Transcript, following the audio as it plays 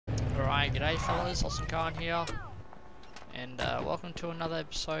Alright, g'day fellas, Austin Khan here, and welcome to another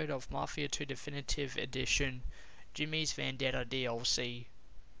episode of Mafia II Definitive Edition, Jimmy's Vendetta DLC.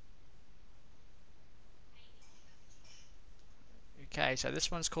 Okay, so this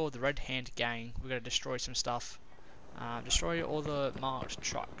one's called the Red Hand Gang. We're going to destroy some stuff. Destroy all the marked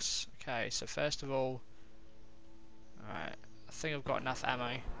trucks. Okay, so first of all, alright, I think I've got enough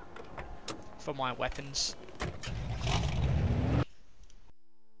ammo for my weapons.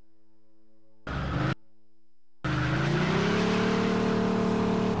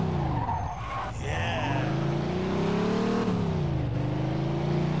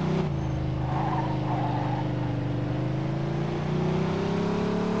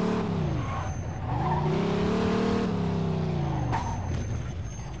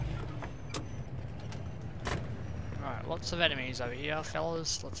 Lots of enemies over here,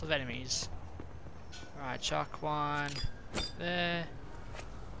 fellas. Lots of enemies. Alright, chuck one there.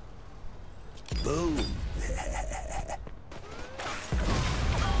 Boom.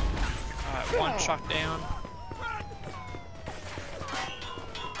 Alright, one truck down.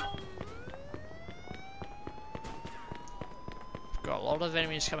 Got a lot of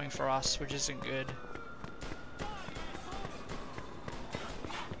enemies coming for us, which isn't good.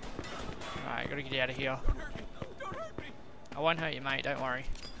 Alright, gotta get out of here. I won't hurt you, mate, don't worry.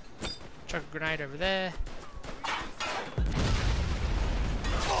 Chuck a grenade over there.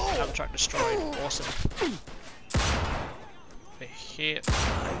 Another truck destroyed. Awesome. Over here.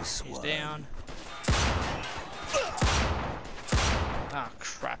 Nice. He's down. Ah,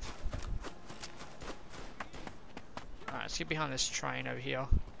 crap. Alright, let's get behind this train over here.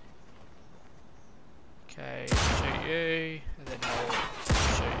 Okay, shoot you. And then I'll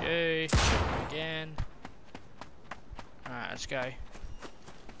shoot you. Shoot you again. Alright, let's go.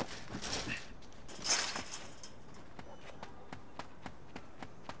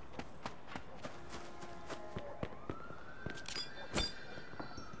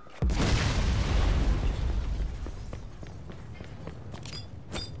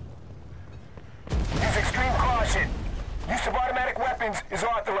 Use extreme caution. Use of automatic weapons is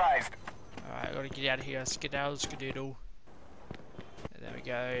authorized. Alright, gotta get out of here. Skedaddle, skedoodle. There we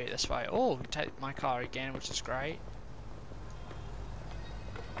go. This way. Oh, take my car again, which is great.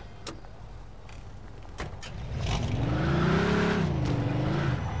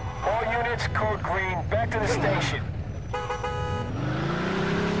 All units, code green, back to the station.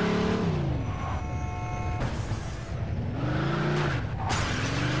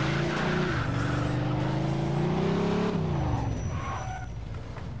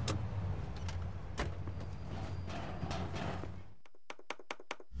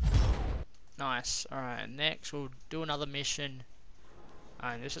 Nice. Alright, next we'll do another mission.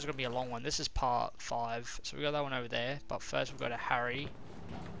 And this is going to be a long one. This is part 5. So we got that one over there. But first we've got to hurry.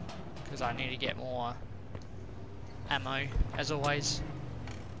 Because I need to get more ammo, as always.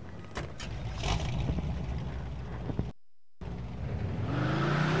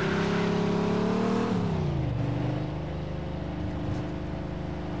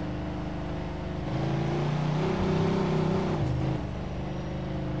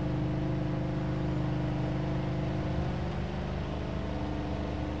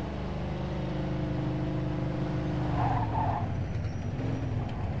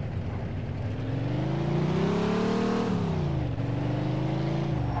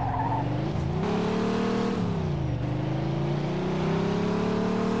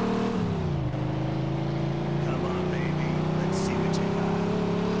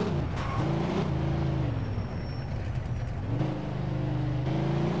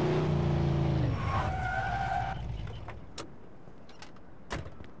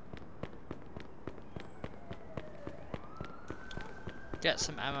 Get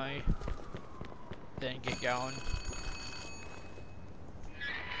some ammo, then get going.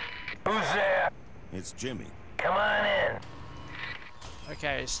 Who's there? It's Jimmy. Come on in.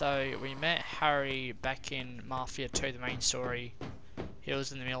 Okay, so we met Harry back in Mafia II, the main story. He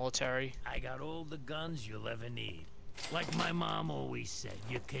was in the military. I got all the guns you'll ever need. Like my mom always said,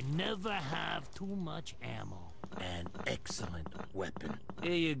 you can never have too much ammo. An excellent weapon.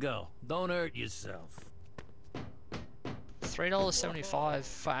 Here you go. Don't hurt yourself. $3.75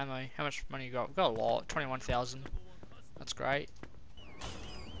 for ammo. How much money you got? We've got a lot. 21,000. That's great.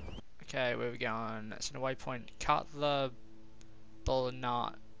 Okay, where are we going? That's an waypoint. Cut the Blarney.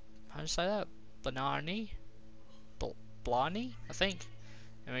 How do you say that? Blarney? Blarney, I think.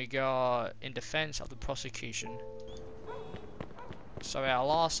 And we got in defense of the prosecution. So our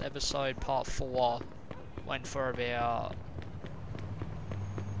last episode, part 4, went for about...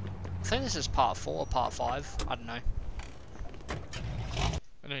 I think this is part 4 or part 5. I don't know.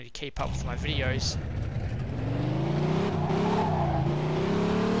 I need to keep up with my videos.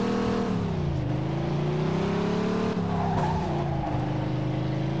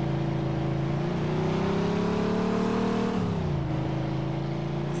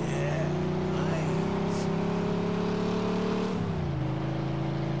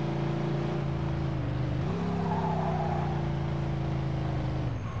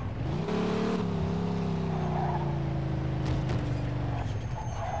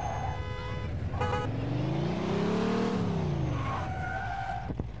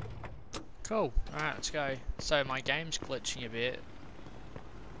 Cool. Alright, let's go. So my game's glitching a bit.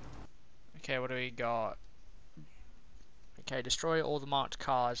 Okay, what do we got? Okay, destroy all the marked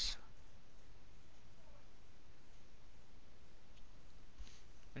cars.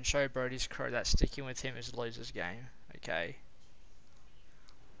 And show Brody's crew that sticking with him is a loser's game. Okay.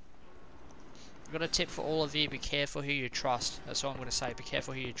 I've got a tip for all of you, be careful who you trust. That's all I'm going to say, be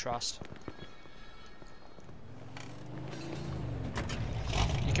careful who you trust.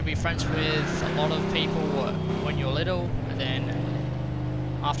 You can be friends with a lot of people when you're little, and then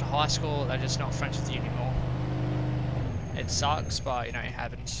after high school they're just not friends with you anymore. It sucks, but you know, it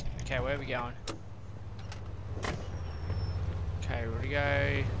happens. Okay, where are we going? Okay, where do we go?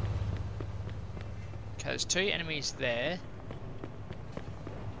 Okay, there's 2 enemies there.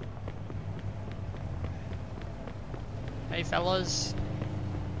 Hey fellas.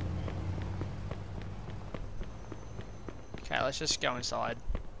 Okay, let's just go inside.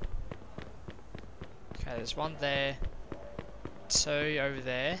 Okay, there's 1 there. 2 over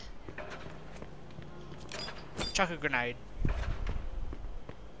there. Chuck a grenade.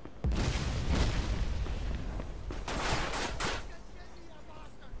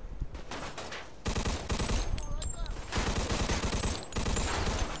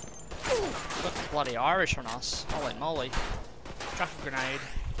 Got the bloody Irish on us. Holy moly. Chuck a grenade.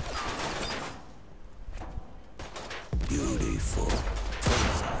 Beautiful.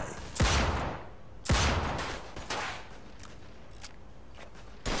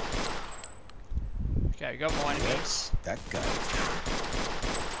 Okay, we got more enemies. That guy.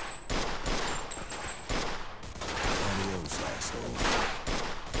 Adios, asshole.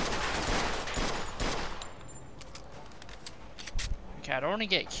 Okay, I don't want to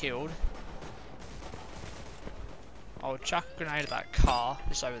get killed. I'll chuck a grenade at that car,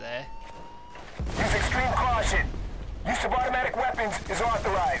 just over there. Use extreme caution. Use of automatic weapons is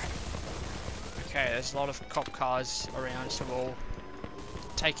authorized. Okay, there's a lot of cop cars around, so we'll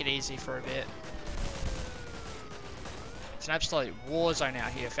take it easy for a bit. It's an absolute war zone out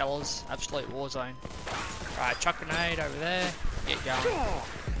here, fellas. Absolute war zone. Alright, chuck grenade over there. Get going.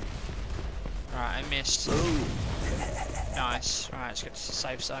 Alright, I missed. Nice. Alright, let's get to the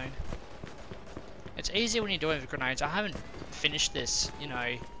safe zone. It's easier when you're doing with grenades. I haven't finished this, you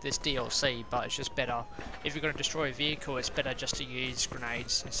know, this DLC, but it's just better. If you're going to destroy a vehicle, it's better just to use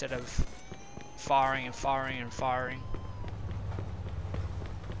grenades instead of firing and firing and firing.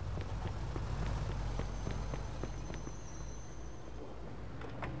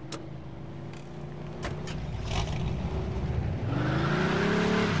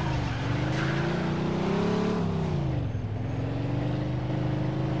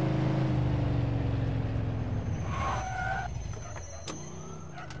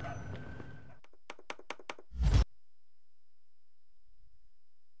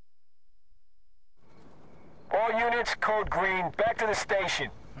 All units, code green, back to the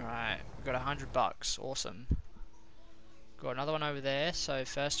station. Alright, we've got $100. Awesome. Got another one over there, so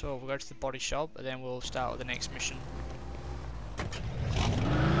first of all we'll go to the body shop and then we'll start with the next mission.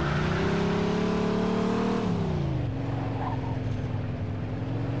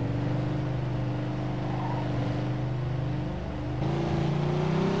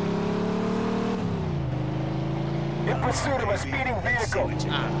 In pursuit of a speeding vehicle.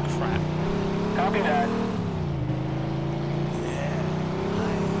 Ah, crap. Copy that.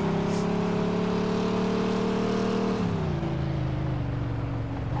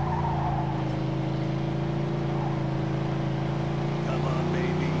 Come on,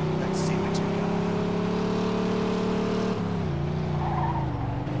 baby. Let's see what you got.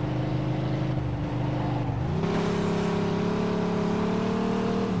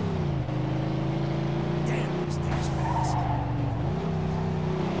 Damn, this thing's fast.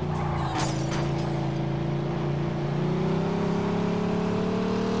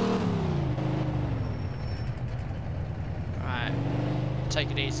 Alright, take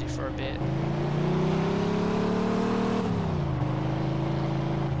it easy for a bit.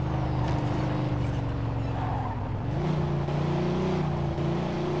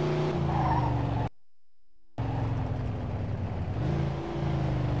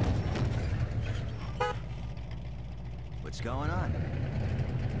 What's going on?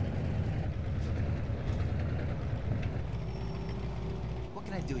 What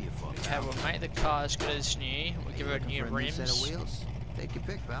can I do you for, Okay, pal? we'll make the car as good as new. We'll give her Looking new for a new set of rims. wheels? Take your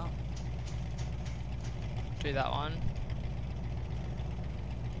pick, pal. Do that one.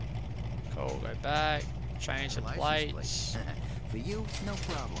 Cool, go back. Change the License plates. plate. For you, no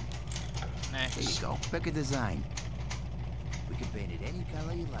problem. Next. There you go. Pick a design. We can paint it any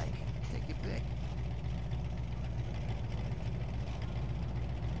color you like. Take your pick.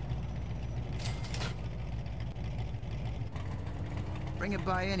 Bring it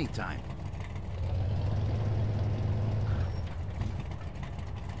by anytime.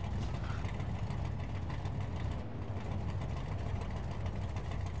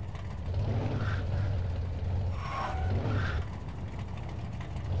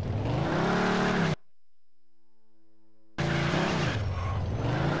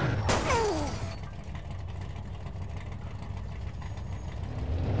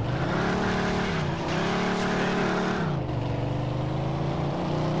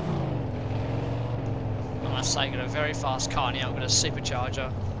 I got a very fast car now. I've got a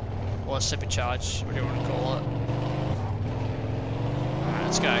supercharger, or a supercharge, whatever you want to call it. Alright,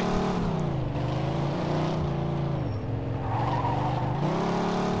 let's go.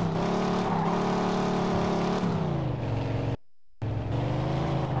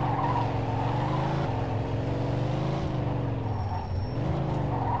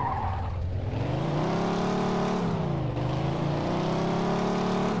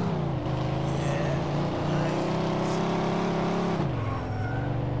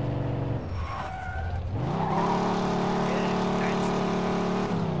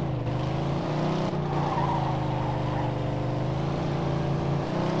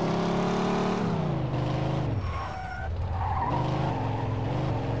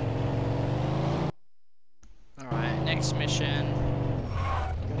 Next mission.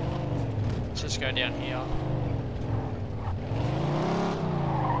 Let's just go down here.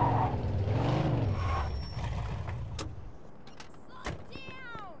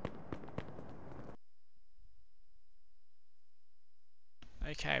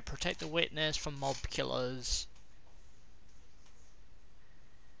 Okay, protect the witness from mob killers.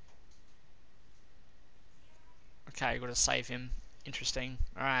 Okay, gotta save him. Interesting.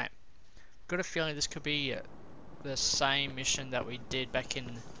 Alright. Got a feeling this could be the same mission that we did back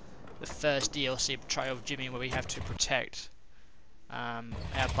in the first DLC, Betrayal of Jimmy, where we have to protect our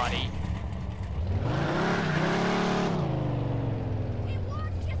buddy.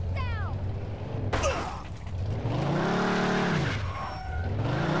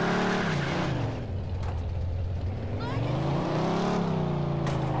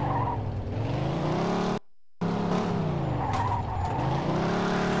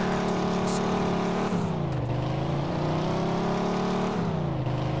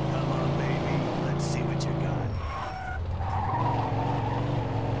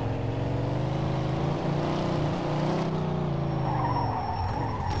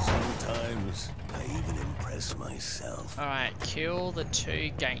 Alright, kill the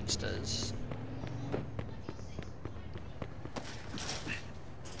two gangsters.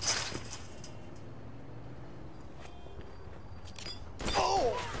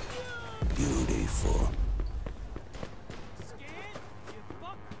 Oh! Beautiful.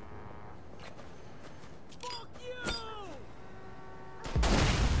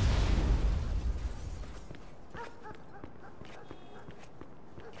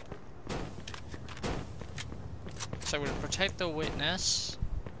 So we're gonna protect the witness.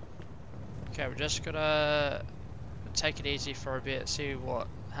 Okay, we're just gonna take it easy for a bit, see what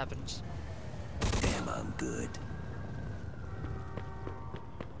happens. Damn, I'm good.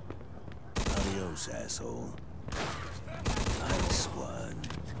 Adios, asshole. Nice one.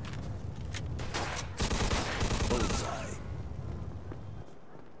 Bullseye.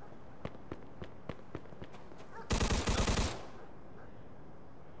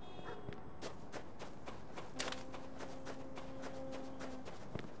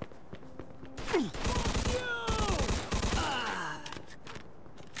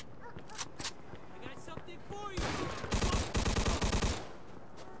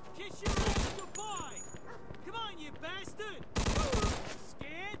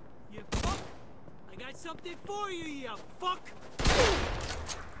 Something for you, you fuck!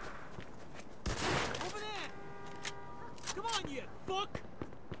 Over there! Come on, you fuck!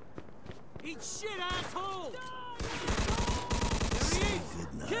 Eat shit, asshole! There he is!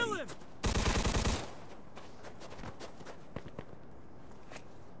 Kill him!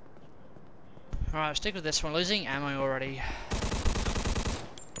 Alright, stick with this one. Losing ammo already.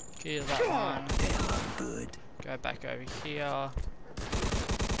 Kill that one. Damn, I'm good. Go back over here.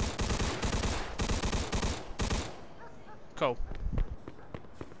 Cool.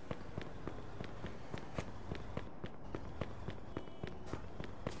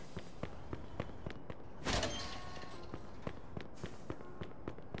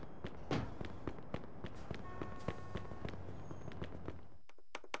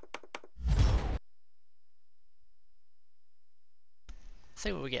 I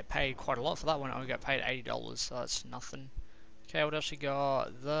think we get paid quite a lot for that one. We got paid $80, so that's nothing. Okay, what else we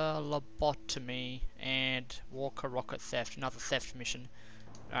got? The lobotomy and Walker rocket theft, another theft mission.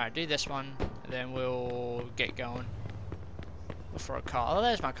 Alright, do this one, and then we'll get going. Look for a car. Oh,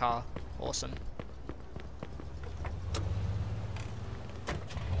 there's my car. Awesome.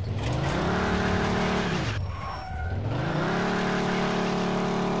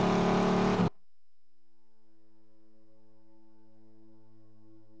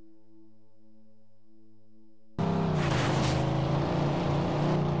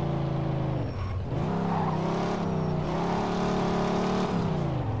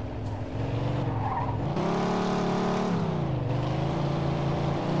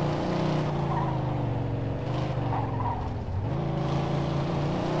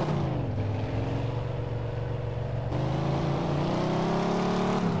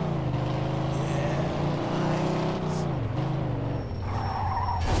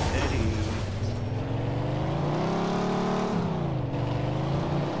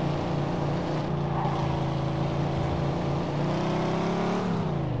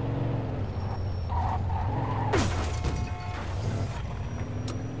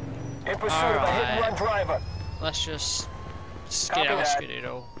 In pursuit of a hit-and-run driver. Let's just Copy that.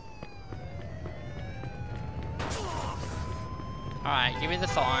 skedaddle. Alright, give me the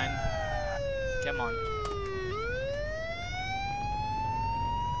fine. Come on.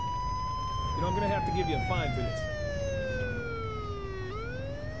 You know, I'm gonna have to give you a fine for this.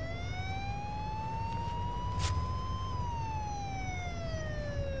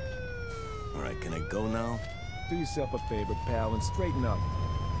 All right, can I go now? Do yourself a favor, pal, and straighten up.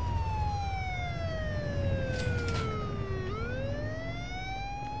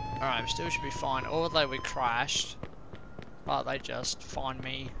 Alright, we still should be fine. Although we crashed, but they just fined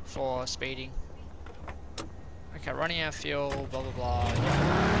me for speeding. Okay, running out of fuel, blah blah blah.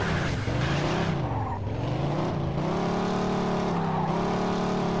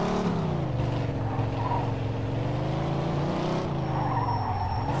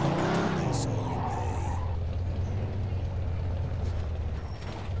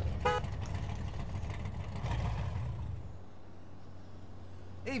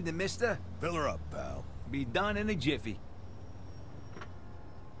 Evening, mister. Fill her up, pal. Be done in a jiffy.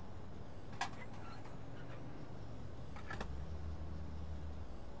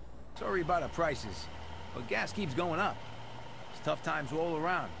 Sorry about the prices, but gas keeps going up. It's tough times all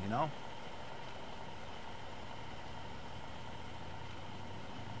around, you know?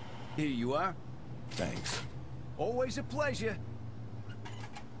 Here you are. Thanks. Always a pleasure.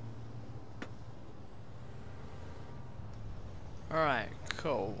 Alright,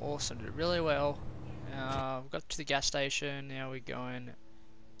 cool, awesome, did really well. We've got to the gas station, now we're going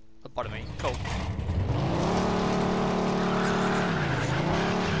lobotomy, cool.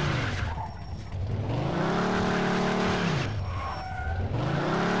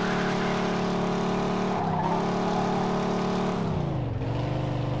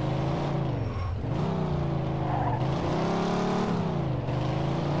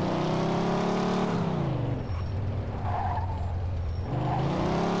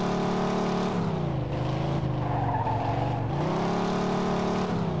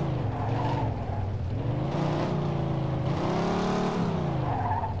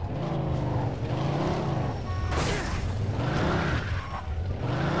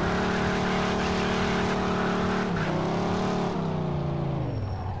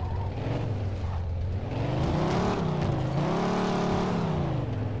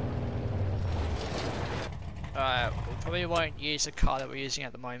 We probably won't use the car that we're using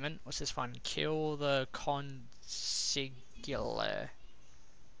at the moment. What's this one? Kill the consigliere.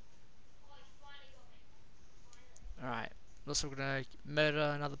 Alright, looks like we're gonna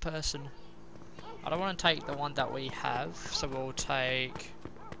murder another person. I don't want to take the one that we have, so we'll take...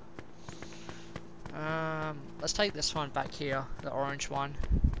 let's take this one back here, the orange one.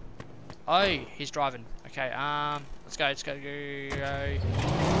 Oh, he's driving. Okay, let's go, go.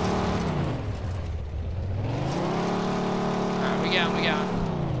 We going.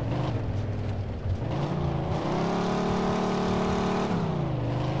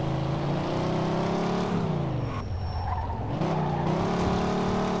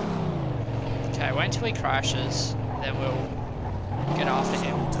 Okay, Okay, wait until he crashes, then we'll get after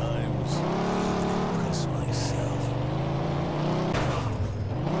him. Sometimes I impress myself.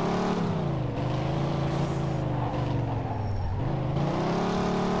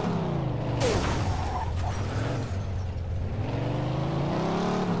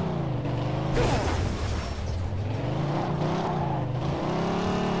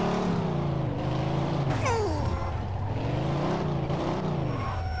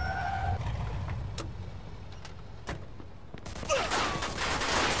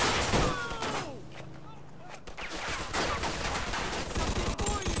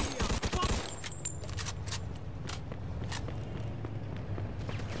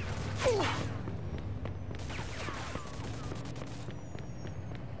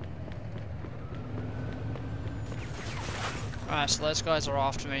 Alright, so those guys are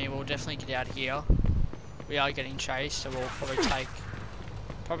after me. We'll definitely get out of here. We are getting chased, so we'll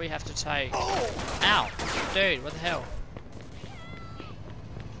probably have to take... Ow! Dude, what the hell?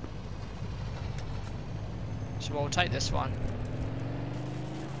 So we'll take this one.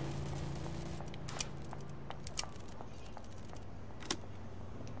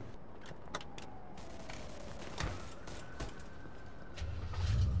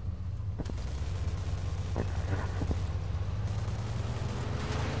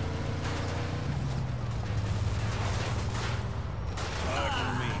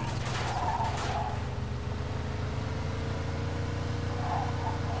 Pardon me.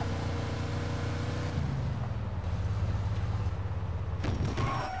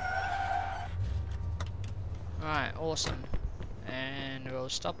 Alright, awesome. And we'll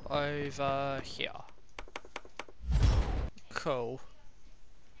stop over here. Cool.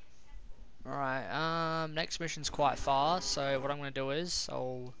 Alright, next mission's quite far, so what I'm gonna do is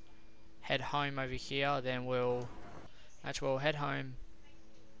I'll head home over here, then we'll head home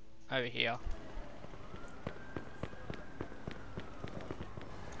over here.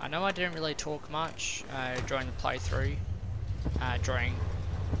 I know I didn't really talk much during the playthrough, during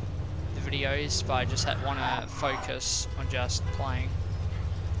the videos, but I just want to focus on just playing.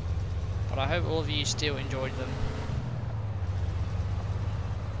 But I hope all of you still enjoyed them.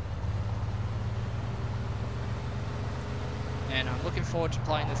 And I'm looking forward to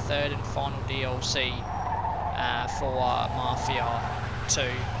playing the third and final DLC for Mafia 2,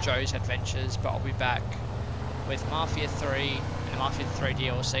 Joe's Adventures, but I'll be back with Mafia 3 and Mafia 3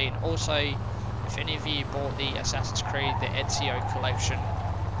 DLC, and also if any of you bought the Assassin's Creed, the Ezio collection,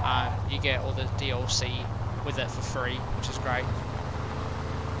 you get all the DLC with it for free, which is great.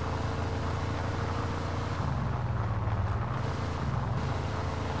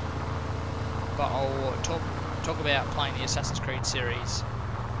 But I'll talk about playing the Assassin's Creed series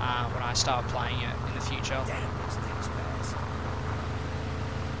when I start playing it in the future. Damn, this thing's fast.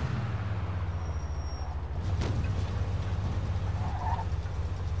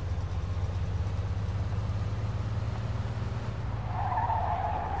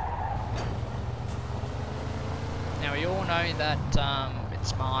 Now we all know that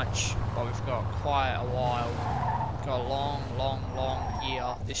it's March, but we've got quite a while. We've got a long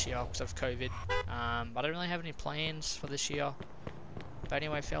year this year because of COVID. I don't really have any plans for this year. But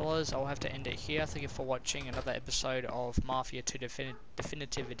anyway, fellas, I'll have to end it here. Thank you for watching another episode of Mafia 2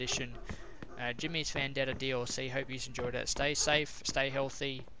 Definitive Edition. Jimmy's Vendetta DLC. Hope you enjoyed it. Stay safe, stay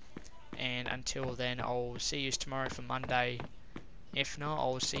healthy, and until then, I'll see you tomorrow for Monday. If not,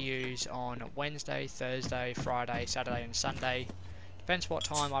 I'll see you on Wednesday, Thursday, Friday, Saturday, and Sunday. Depends what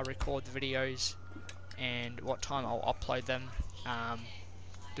time I record the videos and what time I'll upload them.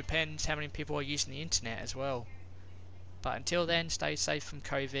 Depends how many people are using the internet as well. But until then, stay safe from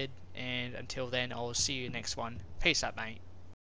COVID, and until then, I'll see you next one. Peace out, mate.